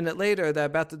forgets 1 minute later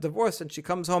about the divorce, and she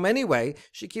comes home anyway.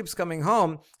 She keeps coming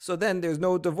home, so then there's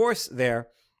no divorce there.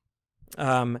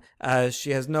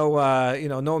 She has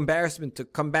no embarrassment to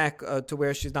come back to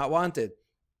where she's not wanted.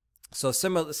 So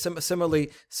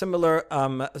similarly,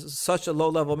 such a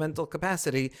low-level mental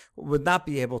capacity would not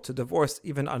be able to divorce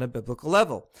even on a biblical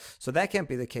level. So that can't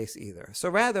be the case either. So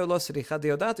rather, rather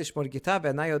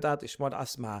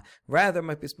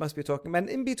must be talking about an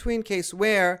in-between case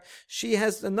where she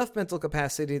has enough mental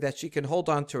capacity that she can hold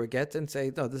on to her get and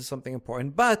say, no, this is something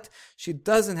important, but she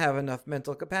doesn't have enough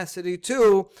mental capacity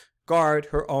to guard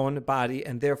her own body,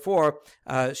 and therefore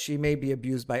she may be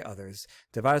abused by others.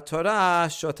 Devar Torah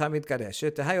shota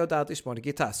mitkareshet hayodat lishmor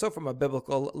gita. So from a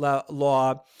biblical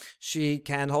law, she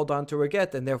can hold on to her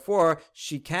get, and therefore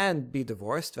she can be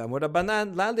divorced. But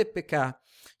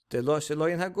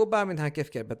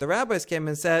the rabbis came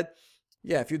and said,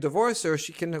 yeah, if you divorce her,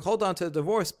 she can hold on to the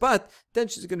divorce, but then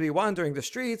she's going to be wandering the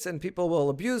streets and people will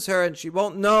abuse her and she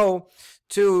won't know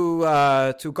to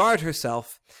guard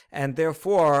herself. And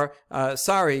therefore,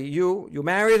 sorry, you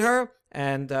married her,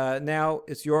 and now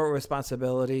it's your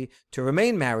responsibility to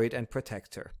remain married and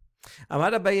protect her.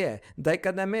 אמר אביי, די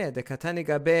קדמה, דקתני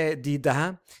גבי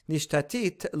דידה,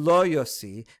 נשתתית לא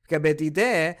יוסי, גבי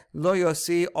דידה לא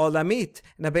יוסי עולמית.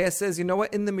 And Abaye says, you know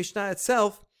what, in the Mishnah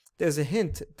itself, there's a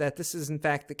hint that this is in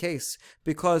fact the case,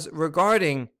 because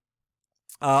regarding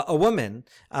a woman,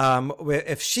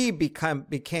 if she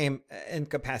became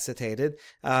incapacitated,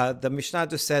 the Mishnah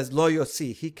just says lo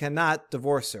yotzi, he cannot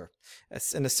divorce her.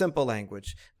 It's in a simple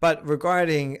language. But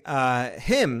regarding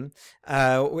him,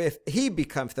 if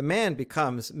the man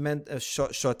becomes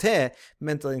shoteh,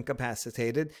 mentally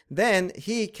incapacitated, then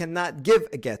he cannot give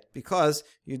a get, because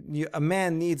a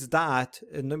man needs da'at,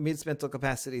 needs mental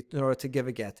capacity in order to give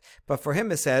a get. But for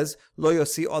him it says lo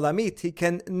yosi olamit, he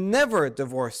can never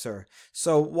divorce her.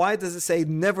 So why does it say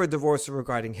never divorce her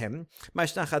regarding him?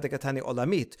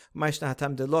 Olamit,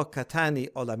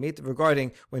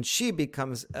 regarding when she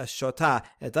becomes a shotah,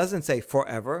 it doesn't say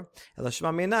forever. What you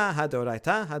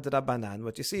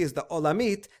see is the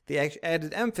olamit, the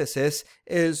added emphasis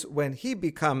is when he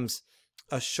becomes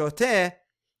a shoteh,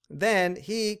 then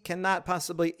he cannot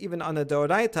possibly, even on a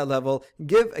Doraita level,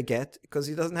 give a get, because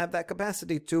he doesn't have that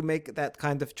capacity to make that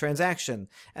kind of transaction.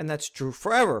 And that's true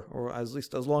forever, or at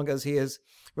least as long as he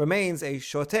remains a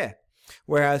shoteh.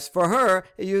 Whereas for her,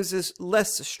 it uses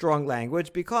less strong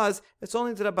language, because it's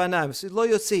only to the Rabbanan. It says, lo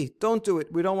yotzi, don't do it.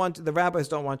 The rabbis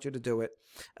don't want you to do it.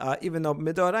 Even though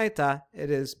midoraita, it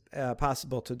is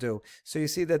possible to do. So you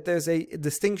see that there's a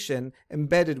distinction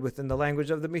embedded within the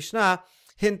language of the Mishnah,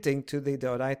 hinting to the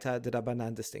Deoraita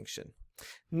D'Rabbanan distinction.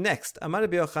 Next, Amar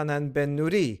Rabbi Yochanan ben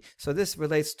Nuri. So this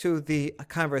relates to the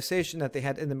conversation that they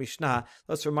had in the Mishnah.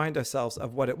 Let's remind ourselves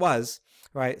of what it was,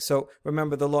 right? So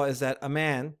remember, the law is that a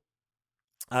man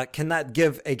cannot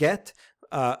give a get.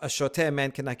 A shoteh man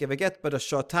cannot give a get, but a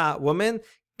shotah woman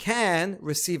can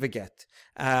receive a get.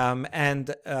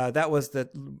 And that was the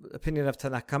opinion of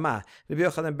Tanakama. Rabbi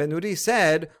Yochanan ben Nuri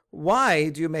said, why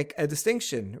do you make a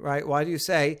distinction, right? Why do you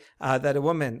say that a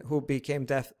woman who became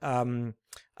deaf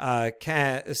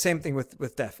can, same thing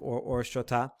with deaf or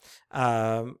shota.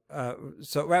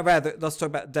 So rather, let's talk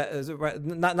about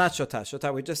not shota.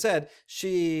 Shota, we just said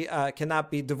she cannot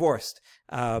be divorced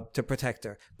to protect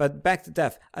her. But back to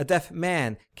deaf. A deaf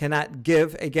man cannot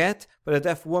give a get, but a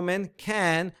deaf woman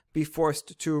can be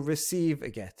forced to receive a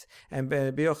get. And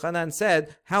Rabbi Yochanan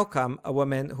said, how come a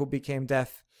woman who became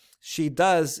deaf, she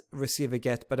does receive a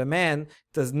get, but a man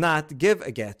does not give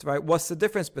a get, right? What's the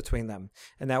difference between them?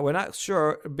 And now we're not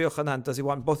sure, Rabbi Yochanan, does he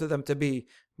want both of them to be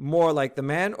more like the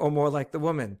man or more like the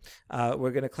woman?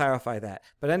 We're going to clarify that.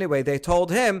 But anyway, they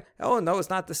told him, oh, no, it's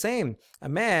not the same. A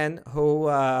man who,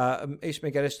 ish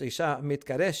megaresh l'isha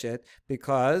mitgareshet,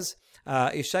 because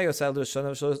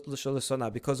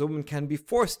because a woman can be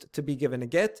forced to be given a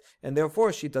get, and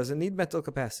therefore she doesn't need mental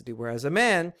capacity. Whereas a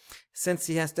man, since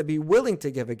he has to be willing to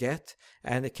give a get,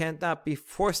 and it cannot be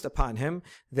forced upon him,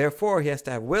 therefore he has to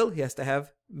have will, he has to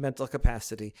have mental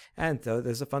capacity. And so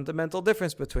there's a fundamental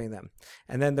difference between them.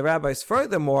 And then the rabbis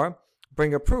furthermore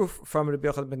bring a proof from Rabbi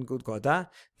Yochanan ben Gudgoda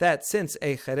that since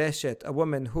a chereshet,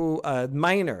 a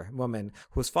minor woman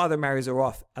whose father marries her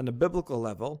off on a biblical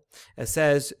level, it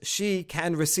says she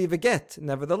can receive a get,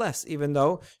 nevertheless, even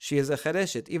though she is a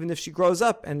chereshet. Even if she grows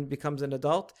up and becomes an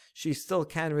adult, she still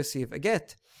can receive a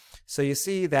get. So you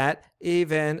see that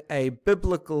even a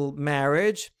biblical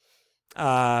marriage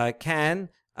can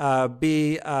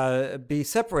be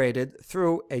separated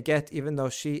through a get, even though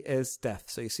she is deaf.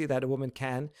 So you see that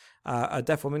a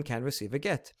deaf woman can receive a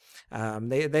get.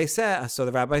 They said, so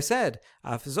the rabbi said,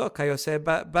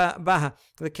 the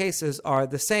cases are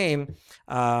the same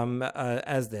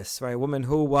as this, right? A woman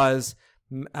who was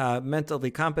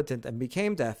mentally competent and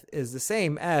became deaf is the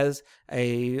same as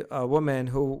a woman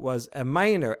who was a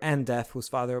minor and deaf, whose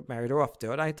father married her off,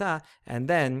 deoraita, and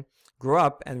then grew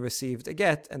up and received a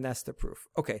get, and that's the proof.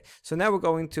 Okay, so now we're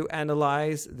going to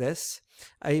analyze this.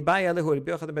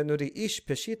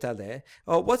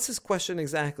 What's his question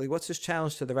exactly? What's his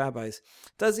challenge to the rabbis?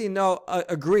 Does he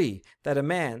agree that a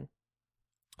man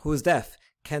who is deaf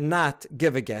cannot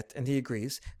give a get, and he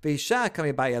agrees. But he's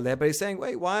saying,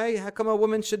 wait, why? How come a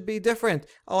woman should be different?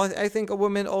 Oh, I think a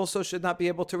woman also should not be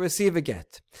able to receive a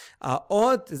get.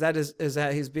 Is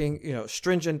that he's being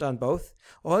stringent on both.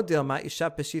 Or maybe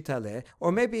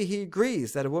he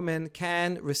agrees that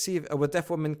a deaf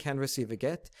woman can receive a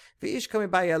get. He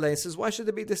says, why should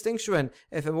there be distinction?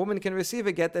 If a woman can receive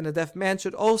a get, then a deaf man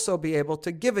should also be able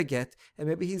to give a get, and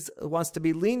maybe he wants to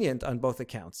be lenient on both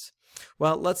accounts.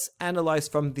 Well, let's analyze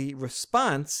from the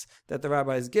response that the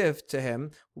rabbis give to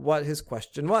him what his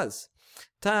question was.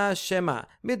 Ta shema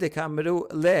midekamru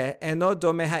le eno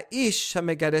dome ha'ish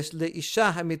hamegaresh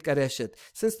leisha hamitgareshet.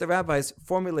 Since the rabbis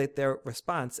formulate their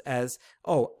response as,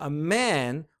 a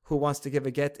man who wants to give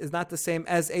a get is not the same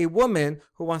as a woman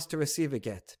who wants to receive a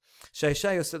get. Because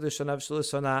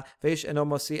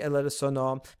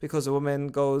a woman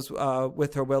goes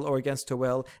with her will or against her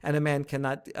will, and a man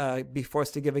cannot be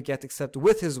forced to give a get except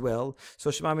with his will. So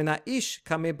you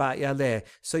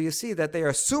see that they are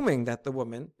assuming that the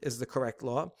woman is the correct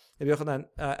law.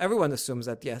 Everyone assumes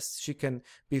that yes, she can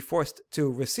be forced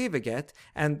to receive a get,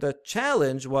 and the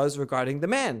challenge was regarding the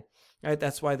man. Right,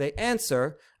 that's why they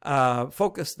answer.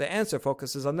 The answer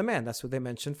focuses on the man. That's what they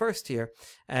mentioned first here,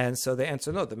 and so they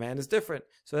answer no. The man is different.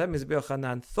 So that means Rabbi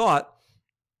Yochanan thought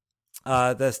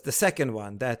the second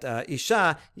one, that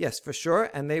Isha, yes, for sure,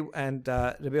 and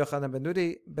Rabbi Yochanan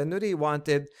ben Nuri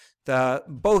wanted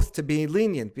both to be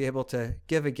lenient, be able to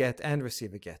give a get and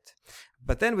receive a get.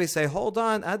 But then we say, hold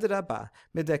on, Adrabah,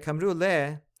 midekamru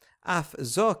le. No,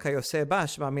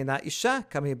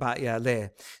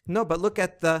 but look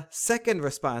at the second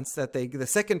response the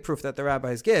second proof that the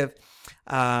rabbis give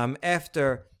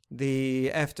after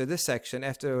this section,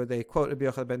 after they quote Rabbi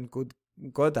Yochanan ben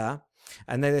Goda,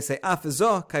 and then they say,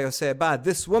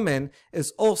 this woman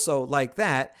is also like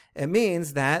that. It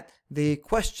means that the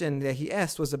question that he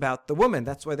asked was about the woman.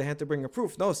 That's why they had to bring a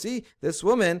proof. No, see, this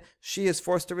woman, she is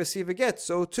forced to receive a get.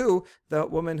 So too, the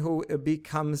woman who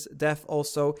becomes deaf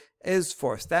also is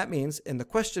forced. That means in the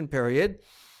question period,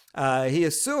 he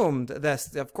assumed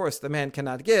that, of course, the man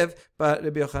cannot give, but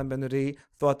Rabbi Yochanan ben Nuri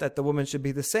thought that the woman should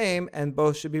be the same and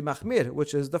both should be machmir,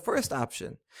 which is the first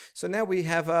option. So now we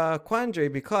have a quandary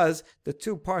because the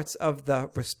two parts of the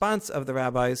response of the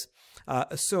rabbis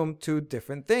assume two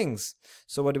different things.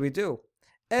 So what do we do?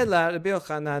 Rather,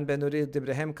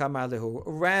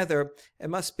 it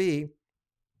must be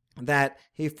that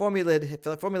he formulated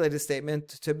a statement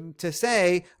to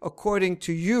say, according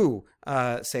to you,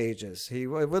 sages. It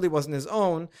really wasn't his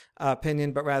own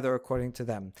opinion, but rather according to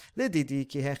them. I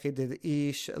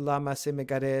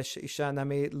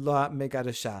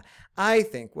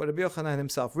think what Rabbi Yochanan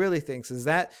himself really thinks is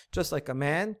that just like a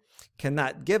man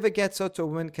cannot give a get, so too a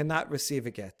woman cannot receive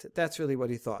a get. That's really what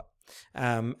he thought.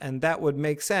 And that would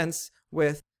make sense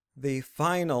with the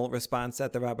final response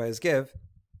that the rabbis give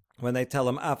when they tell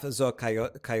him af zo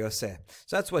kayose.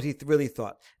 So that's what he really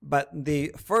thought. But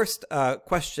the first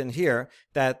question here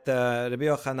that Rabbi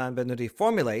Yochanan ben Nuri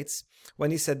formulates,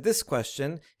 when he said this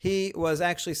question, he was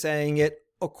actually saying it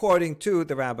according to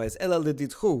the rabbis. Ela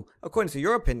lididhu, according to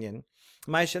your opinion.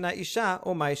 Ma'ishana isha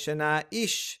or ma'ishana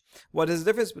ish. What is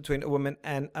the difference between a woman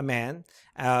and a man?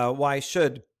 Why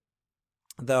should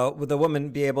the woman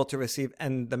be able to receive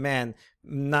and the man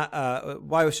not?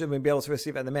 Why should we be able to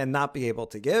receive and the man not be able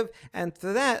to give? And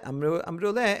for that, so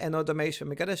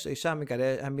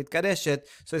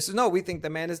he says, no, we think the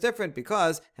man is different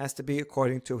because it has to be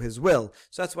according to his will.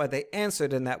 So that's why they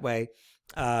answered in that way,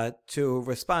 to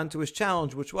respond to his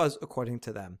challenge, which was according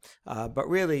to them. But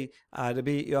really,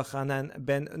 Rabbi Yochanan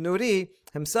ben Nuri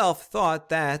himself thought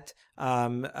that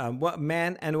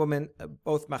man and woman,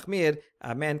 both machmir,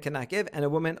 a man cannot give, and a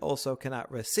woman also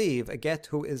cannot receive a get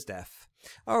who is deaf.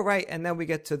 All right, and then we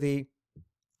get to the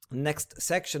next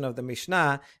section of the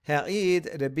Mishnah. Ha'id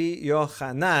Rabbi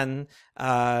Yochanan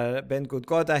ben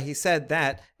Gudgoda, he said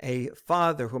that a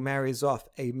father who marries off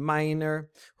a minor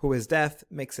who is deaf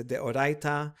makes a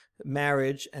deoraita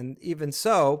marriage, and even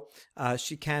so,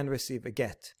 she can receive a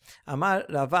get. Amar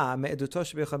Rava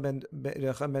me'edutosh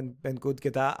ben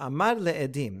Gudgoda amar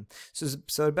le'edim.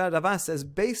 So Rava says,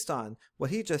 based on what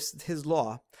his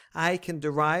law, I can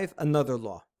derive another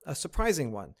law. A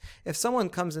surprising one. If someone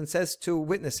comes and says to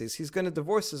witnesses, he's going to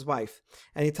divorce his wife,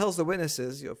 and he tells the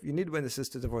witnesses, you need witnesses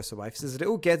to divorce a wife. He says,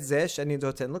 look at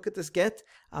this get,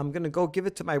 I'm going to go give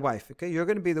it to my wife. Okay, you're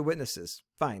going to be the witnesses.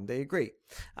 Fine, they agree.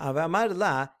 But when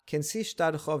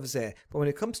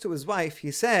it comes to his wife, he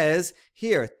says,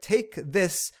 here, take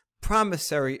this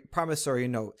promissory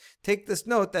note. Take this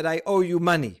note that I owe you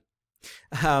money.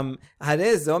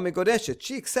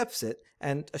 She accepts it,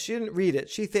 and she didn't read it.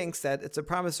 She thinks that it's a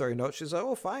promissory note. She's like,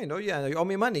 oh, fine. Oh, yeah, you owe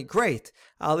me money. Great.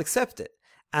 I'll accept it.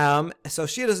 So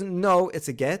she doesn't know it's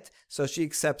a get, so she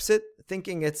accepts it,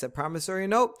 thinking it's a promissory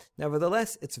note.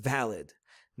 Nevertheless, it's valid.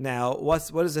 Now,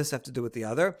 what does this have to do with the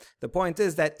other? The point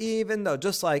is that even though,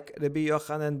 just like Rabbi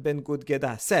Yochanan ben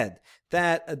Gudgeda said,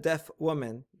 that a deaf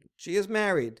woman, she is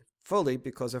married fully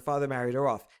because her father married her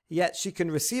off, yet she can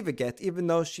receive a get even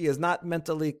though she is not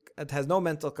has no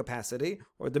mental capacity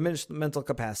or diminished mental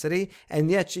capacity, and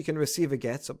yet she can receive a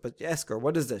get. So, but you ask her,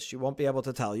 what is this? She won't be able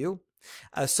to tell you.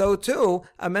 So too,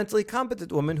 a mentally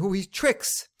competent woman who he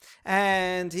tricks.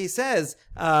 And he says,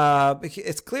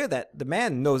 it's clear that the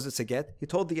man knows it's a get. He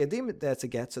told the Edim that it's a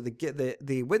get, so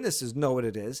the witnesses know what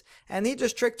it is. And he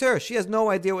just tricked her. She has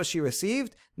no idea what she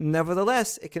received.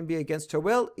 Nevertheless, it can be against her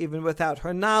will, even without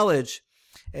her knowledge.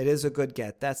 It is a good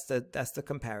get. That's the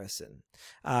comparison.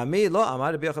 Right? See, Rabbi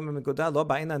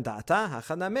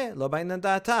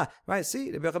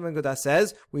Yochanan ben Gudda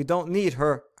says we don't need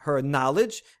her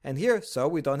knowledge, and here, so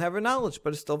we don't have her knowledge,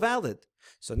 but it's still valid.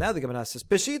 So now the Gemara says,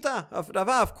 Peshita of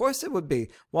Rava, of course it would be.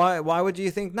 Why would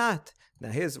you think not? Now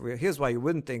here's why you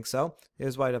wouldn't think so.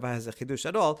 Here's why Rava has a chidush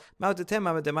at all.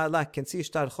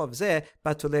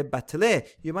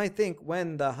 You might think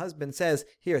when the husband says,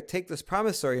 here, take this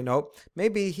promissory note,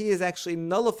 maybe he is actually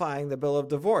nullifying the bill of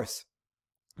divorce.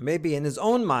 Maybe in his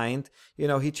own mind,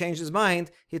 he changed his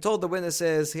mind. He told the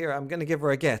witnesses, here, I'm going to give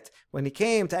her a get. When he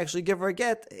came to actually give her a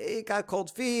get, he got cold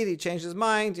feet. He changed his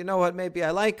mind. You know what? Maybe I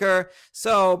like her.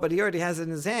 So, but he already has it in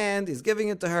his hand. He's giving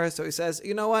it to her. So he says,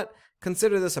 you know what?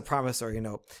 Consider this a promissory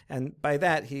note. And by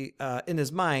that, he, in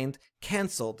his mind,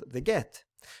 canceled the get.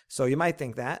 So you might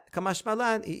think that.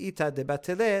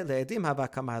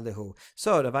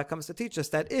 So Rava comes to teach us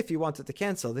that if he wanted to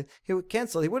cancel, he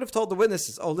would have told the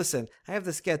witnesses, oh, listen, I have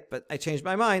this get, but I changed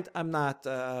my mind. I'm not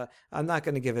going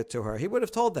to give it to her. He would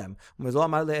have told them.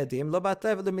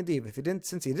 If he didn't,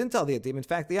 since he didn't tell the Edim, in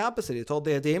fact, the opposite. He told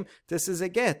the Edim, this is a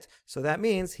get. So that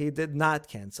means he did not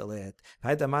cancel it.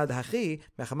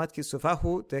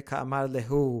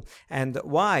 And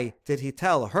why did he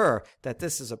tell her that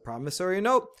this is a promissory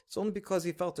note? It's only because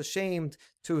he felt ashamed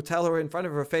to tell her in front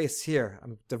of her face, here,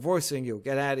 I'm divorcing you,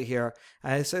 get out of here.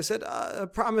 And so I said, a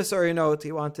promissory note.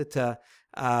 He wanted to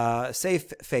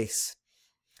save face.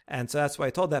 And so that's why I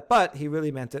told that. But he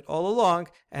really meant it all along.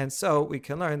 And so we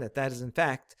can learn that is in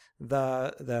fact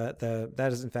that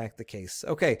is in fact the case.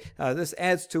 Okay, this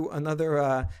adds to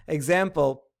another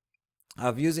example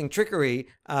of using trickery,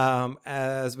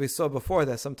 as we saw before,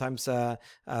 that sometimes the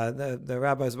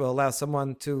rabbis will allow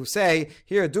someone to say,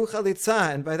 here, do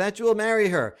chalitza, and by that you will marry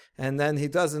her. And then he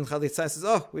does, and chalitza says,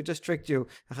 oh, we just tricked you.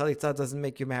 Chalitza doesn't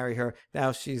make you marry her.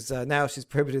 Now she's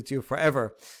prohibited to you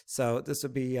forever. So this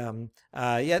would be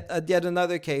yet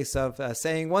another case of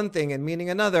saying one thing and meaning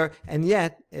another, and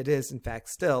yet it is in fact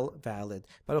still valid.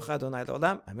 Baruch Adonai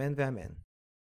L'olam, Amen v'Amen.